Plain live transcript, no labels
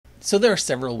So there are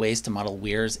several ways to model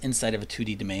weirs inside of a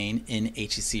 2D domain in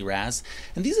HEC RAS,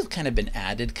 and these have kind of been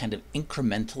added kind of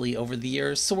incrementally over the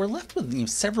years. So we're left with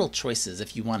several choices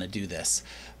if you want to do this.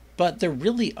 But there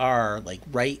really are like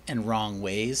right and wrong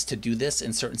ways to do this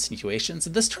in certain situations.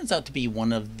 And this turns out to be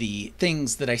one of the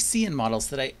things that I see in models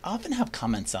that I often have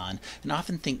comments on and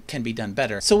often think can be done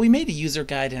better. So we made a user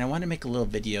guide, and I want to make a little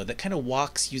video that kind of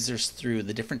walks users through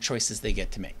the different choices they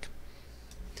get to make.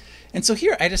 And so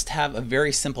here I just have a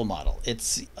very simple model.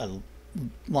 It's a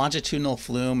longitudinal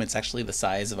flume. It's actually the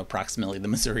size of approximately the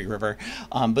Missouri River.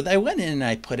 But I went in and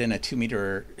I put in a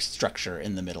 2-meter structure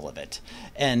in the middle of it.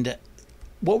 And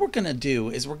what we're going to do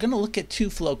is we're going to look at two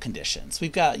flow conditions. We've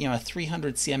got a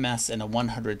 300 CMS and a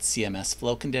 100 CMS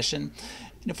flow condition.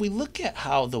 And if we look at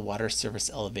how the water surface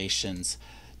elevations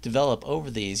develop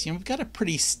over these, we've got a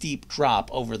pretty steep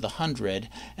drop over the 100,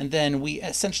 and then we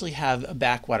essentially have a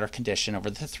backwater condition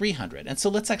over the 300. And so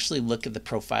let's actually look at the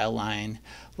profile line.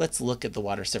 Let's look at the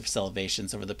water surface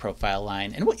elevations over the profile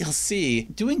line. And what you'll see,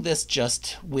 doing this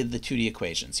just with the 2D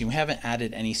equations, we haven't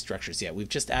added any structures yet. We've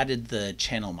just added the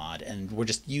channel mod, and we're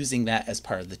just using that as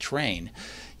part of the terrain.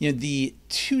 The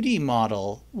 2D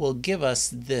model will give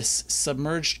us this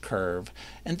submerged curve,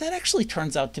 and that actually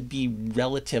turns out to be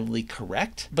relatively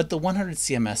correct. But the 100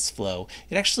 CMS flow,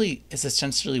 it actually is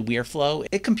essentially Weir flow.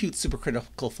 It computes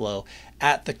supercritical flow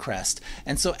at the crest.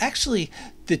 And so actually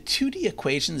the 2D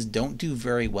equations don't do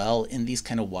very well in these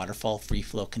kind of waterfall free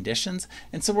flow conditions.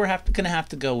 And so we're going to have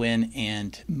to go in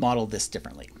and model this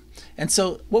differently. And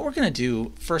so what we're going to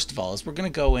do first of all is we're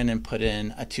going to go in and put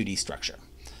in a 2D structure.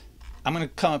 I'm going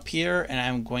to come up here and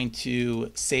I'm going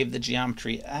to save the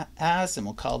geometry as, and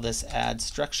we'll call this add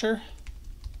structure.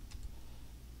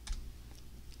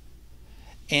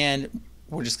 And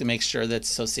we're just going to make sure that's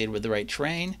associated with the right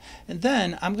terrain. And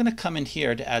then I'm going to come in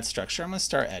here to add structure. I'm going to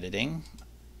start editing.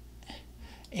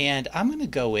 And I'm going to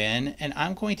go in and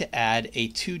I'm going to add a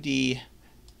 2D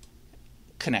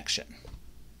connection.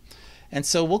 And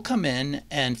so we'll come in,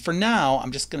 and for now,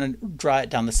 I'm just going to draw it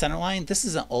down the center line. This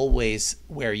isn't always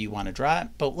where you want to draw it,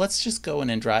 but let's just go in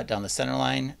and draw it down the center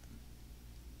line.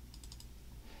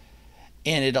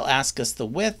 And it'll ask us the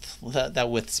width. That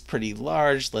width's pretty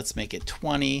large. Let's make it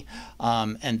 20.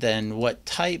 And then what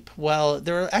type? Well,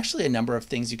 there are actually a number of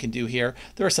things you can do here.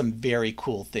 There are some very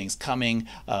cool things coming.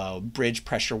 Bridge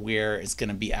pressure weir is going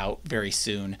to be out very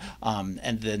soon.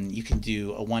 And then you can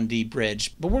do a 1D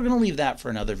bridge, but we're going to leave that for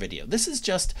another video. This is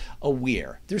just a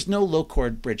weir. There's no low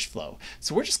chord bridge flow.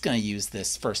 So we're just going to use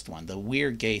this first one, the weir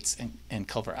gates and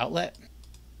culvert outlet.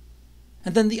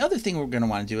 And then the other thing we're going to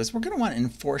want to do is we're going to want to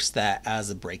enforce that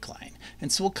as a break line.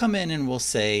 And so we'll come in and we'll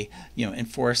say,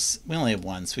 enforce, we only have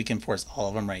one, so we can enforce all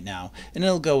of them right now. And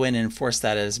it'll go in and enforce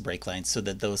that as a break line so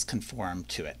that those conform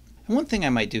to it. And one thing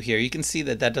I might do here, you can see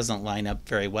that that doesn't line up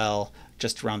very well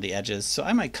just around the edges. So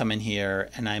I might come in here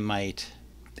and I might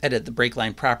edit the break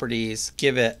line properties,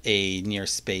 give it a near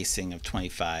spacing of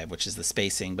 25, which is the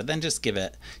spacing, but then just give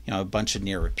it, a bunch of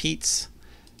near repeats.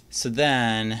 So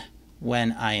then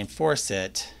when I enforce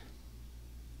it,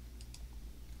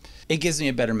 it gives me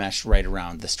a better mesh right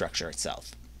around the structure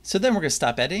itself. So then we're going to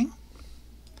stop editing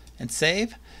and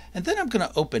save. And then I'm going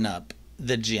to open up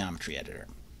the geometry editor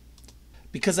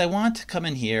because I want to come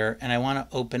in here and I want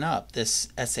to open up this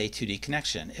SA2D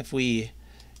connection. If we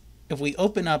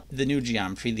open up the new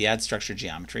geometry, the add structure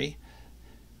geometry,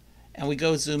 and we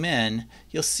go zoom in,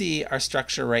 you'll see our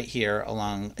structure right here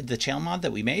along the channel mod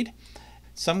that we made.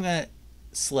 So I'm going to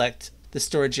select the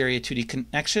storage area 2D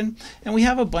connection, and we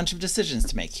have a bunch of decisions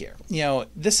to make here.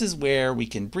 This is where we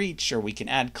can breach or we can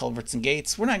add culverts and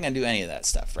gates. We're not going to do any of that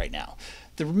stuff right now.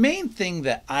 The main thing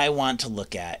that I want to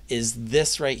look at is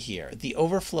this right here, the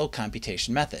overflow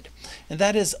computation method. And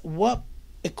that is, what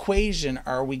equation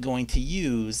are we going to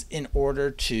use in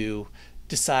order to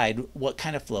decide what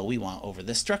kind of flow we want over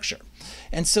this structure?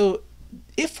 And so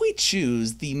if we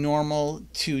choose the normal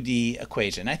 2D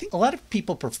equation, I think a lot of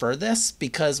people prefer this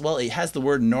because, well, it has the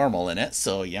word normal in it.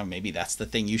 So maybe that's the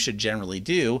thing you should generally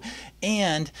do.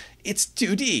 And it's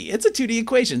 2D. It's a 2D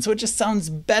equation. So it just sounds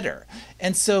better.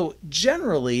 And so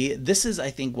generally, this is, I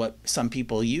think, what some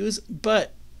people use.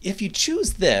 But if you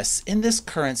choose this in this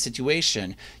current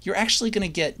situation, you're actually going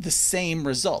to get the same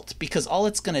result because all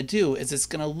it's going to do is it's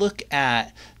going to look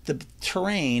at the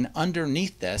terrain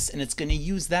underneath this and it's going to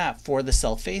use that for the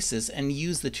cell faces and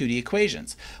use the 2D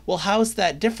equations. Well, how is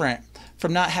that different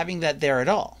from not having that there at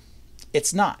all?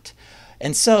 It's not.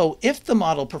 And so if the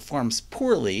model performs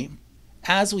poorly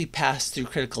as we pass through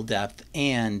critical depth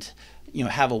and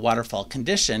have a waterfall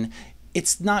condition,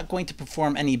 it's not going to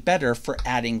perform any better for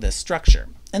adding this structure.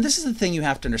 And this is the thing you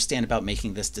have to understand about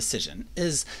making this decision,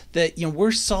 is that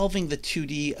we're solving the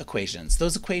 2D equations.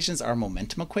 Those equations are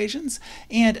momentum equations,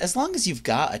 and as long as you've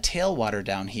got a tailwater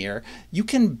down here, you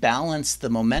can balance the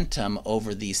momentum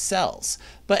over these cells.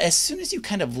 But as soon as you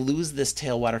kind of lose this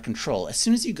tailwater control, as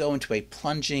soon as you go into a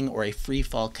plunging or a free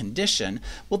fall condition,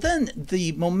 well then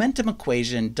the momentum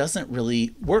equation doesn't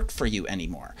really work for you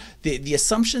anymore. The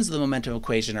assumptions of the momentum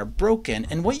equation are broken,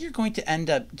 and what you're going to end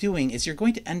up doing is you're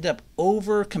going to end up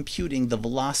over computing the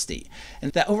velocity,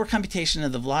 and that overcomputation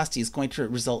of the velocity is going to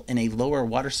result in a lower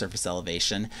water surface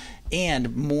elevation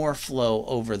and more flow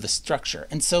over the structure.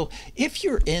 And so if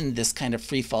you're in this kind of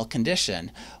free fall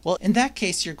condition, well, in that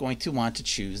case you're going to want to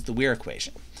choose the Weir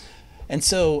equation. And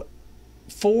so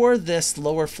for this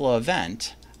lower flow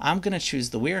event, I'm going to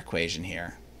choose the Weir equation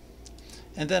here,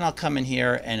 and then I'll come in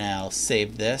here and I'll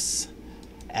save this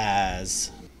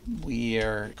as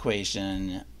Weir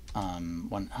equation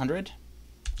 100.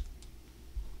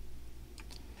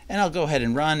 And I'll go ahead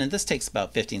and run, and this takes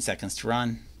about 15 seconds to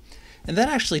run. And that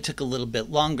actually took a little bit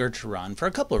longer to run for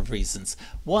a couple of reasons.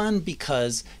 One,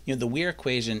 because the Weir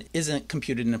equation isn't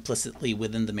computed implicitly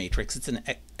within the matrix. It's an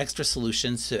extra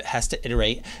solution, so it has to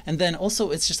iterate. And then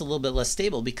also it's just a little bit less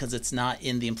stable because it's not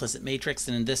in the implicit matrix.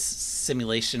 And in this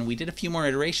simulation, we did a few more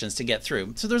iterations to get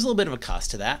through. So there's a little bit of a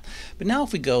cost to that. But now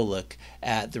if we go look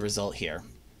at the result here,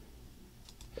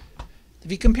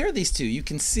 if you compare these two, you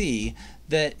can see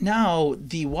that now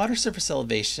the water surface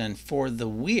elevation for the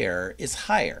Weir is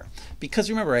higher. Because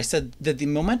remember, I said that the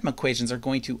momentum equations are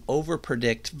going to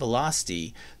overpredict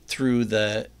velocity through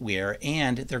the Weir,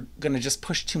 and they're going to just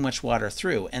push too much water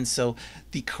through. And so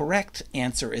the correct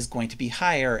answer is going to be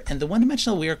higher. And the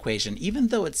one-dimensional Weir equation, even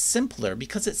though it's simpler,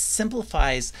 because it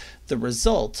simplifies the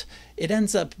result, it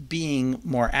ends up being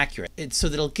more accurate. So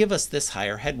that it'll give us this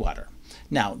higher headwater.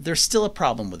 Now, there's still a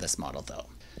problem with this model, though.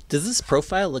 Does this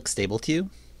profile look stable to you?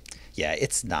 Yeah,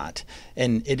 it's not.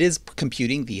 And it is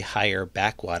computing the higher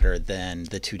backwater than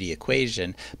the 2D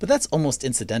equation, but that's almost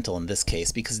incidental in this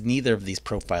case because neither of these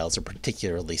profiles are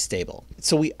particularly stable.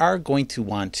 So we are going to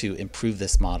want to improve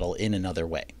this model in another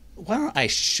way. Why don't I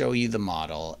show you the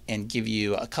model and give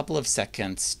you a couple of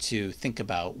seconds to think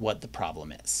about what the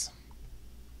problem is.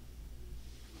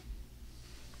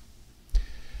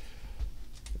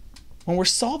 When we're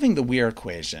solving the Weir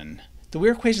equation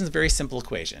is a very simple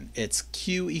equation. It's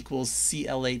Q equals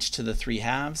CLH to the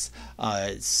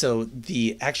 3/2. So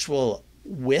the actual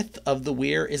width of the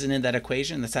Weir isn't in that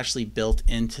equation. That's actually built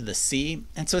into the C.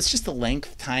 And so it's just the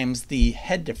length times the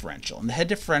head differential. And the head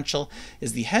differential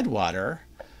is the headwater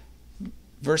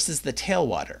versus the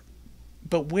tailwater.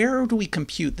 But where do we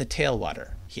compute the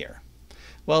tailwater here?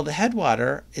 Well, the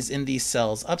headwater is in these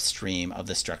cells upstream of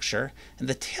the structure, and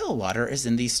the tailwater is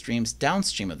in these streams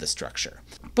downstream of the structure.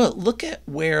 But look at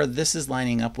where this is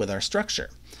lining up with our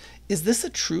structure. Is this a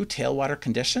true tailwater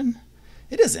condition?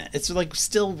 It isn't. It's like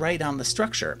still right on the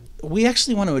structure. We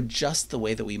actually want to adjust the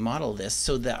way that we model this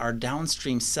so that our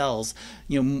downstream cells,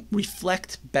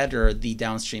 reflect better the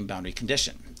downstream boundary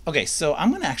condition. Okay, so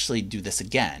I'm going to actually do this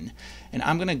again, and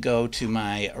I'm going to go to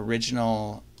my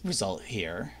original result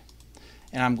here.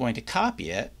 And I'm going to copy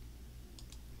it,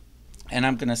 and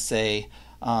I'm going to say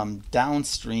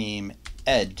downstream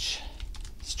edge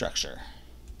structure.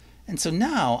 And so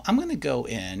now I'm going to go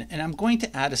in and I'm going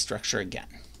to add a structure again.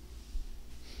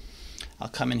 I'll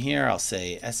come in here, I'll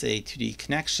say SA2D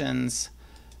connections,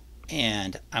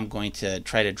 and I'm going to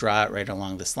try to draw it right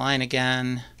along this line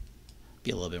again.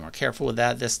 Be a little bit more careful with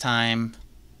that this time.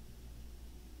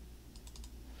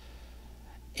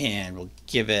 And we'll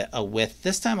give it a width.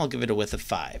 This time I'll give it a width of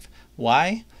 5.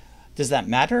 Why? Does that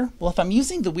matter? Well, if I'm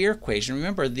using the Weir equation,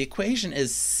 remember the equation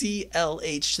is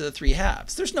CLH to the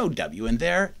 3/2. There's no W in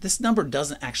there. This number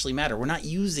doesn't actually matter. We're not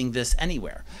using this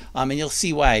anywhere. And you'll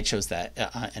see why I chose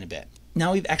that in a bit.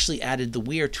 Now we've actually added the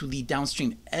Weir to the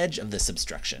downstream edge of the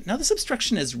substruction. Now the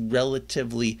substruction is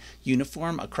relatively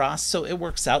uniform across, so it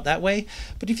works out that way.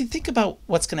 But if you think about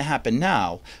what's going to happen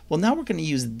now, well, now we're going to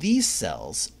use these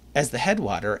cells as the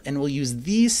headwater, and we'll use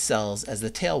these cells as the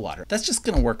tailwater. That's just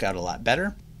going to work out a lot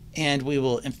better. And we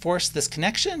will enforce this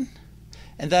connection,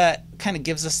 and that kind of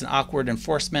gives us an awkward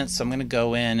enforcement. So I'm going to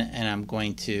go in and I'm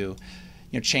going to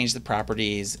change the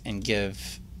properties and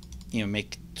give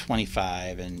make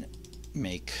 25 and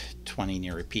make 20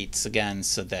 near repeats again,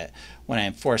 so that when I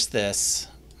enforce this,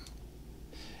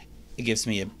 it gives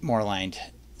me more aligned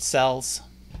cells.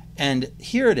 And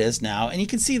here it is now, and you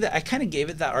can see that I kind of gave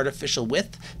it that artificial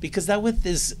width because that width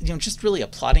is just really a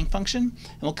plotting function.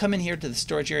 And we'll come in here to the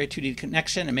storage area 2D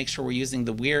connection and make sure we're using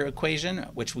the Weir equation,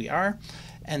 which we are.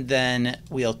 And then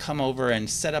we'll come over and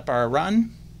set up our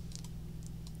run.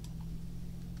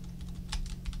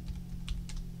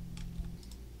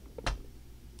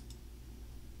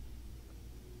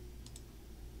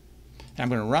 I'm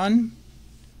going to run.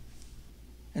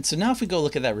 And so now if we go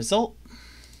look at that result,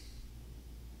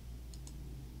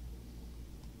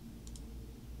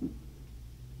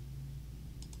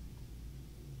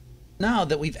 now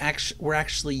that we're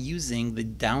actually using the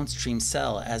downstream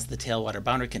cell as the tailwater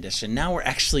boundary condition, now we're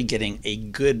actually getting a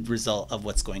good result of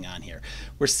what's going on here.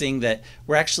 We're seeing that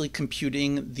we're actually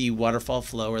computing the waterfall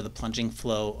flow or the plunging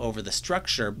flow over the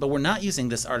structure, but we're not using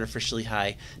this artificially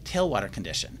high tailwater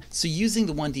condition. So using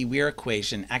the 1D Weir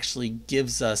equation actually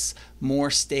gives us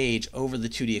more stage over the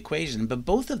 2D equation, but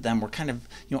both of them were kind of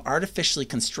artificially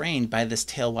constrained by this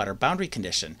tailwater boundary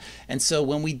condition. And so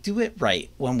when we do it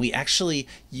right, when we actually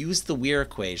use the Weir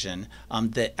equation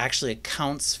that actually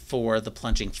accounts for the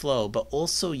plunging flow, but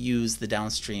also use the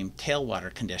downstream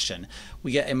tailwater condition,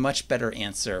 we get a much better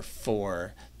answer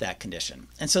for that condition.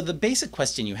 And so the basic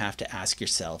question you have to ask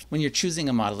yourself when you're choosing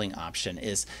a modeling option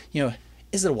is,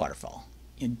 is it a waterfall?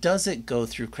 Does it go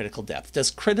through critical depth?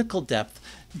 Does critical depth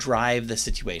drive the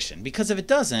situation? Because if it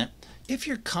doesn't, if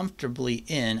you're comfortably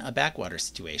in a backwater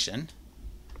situation,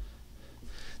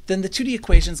 then the 2D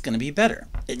equation is going to be better.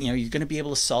 You're going to be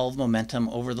able to solve momentum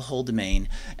over the whole domain,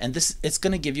 and it's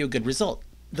going to give you a good result.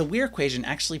 The Weir equation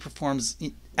actually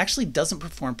doesn't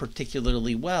perform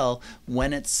particularly well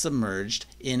when it's submerged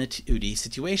in a 2D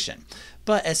situation.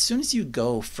 But as soon as you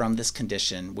go from this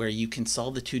condition where you can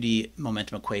solve the 2D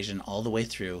momentum equation all the way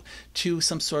through to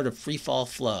some sort of free fall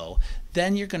flow,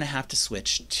 then you're going to have to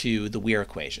switch to the Weir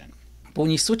equation. But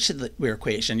when you switch to the Weir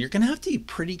equation, you're going to have to be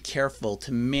pretty careful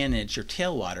to manage your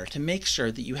tailwater to make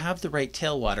sure that you have the right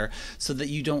tailwater so that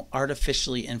you don't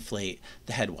artificially inflate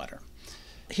the headwater.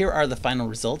 Here are the final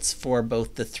results for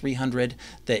both the 300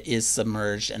 that is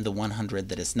submerged and the 100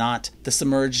 that is not. The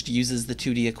submerged uses the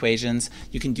 2D equations.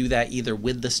 You can do that either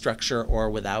with the structure or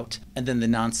without. And then the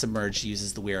non-submerged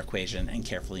uses the Weir equation and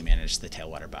carefully manage the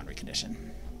tailwater boundary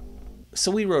condition. So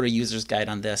we wrote a user's guide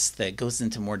on this that goes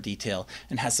into more detail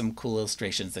and has some cool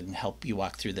illustrations that can help you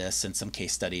walk through this and some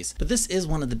case studies. But this is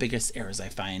one of the biggest errors I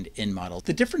find in models.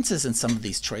 The differences in some of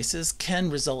these choices can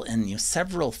result in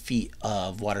several feet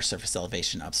of water surface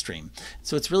elevation upstream.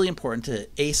 So it's really important to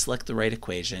A, select the right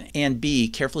equation, and B,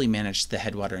 carefully manage the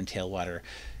headwater and tailwater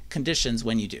conditions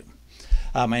when you do.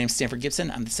 My name is Stanford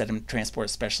Gibson. I'm the sediment transport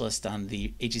specialist on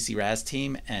the HEC RAS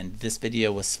team, and this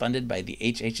video was funded by the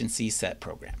HHC SET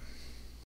program.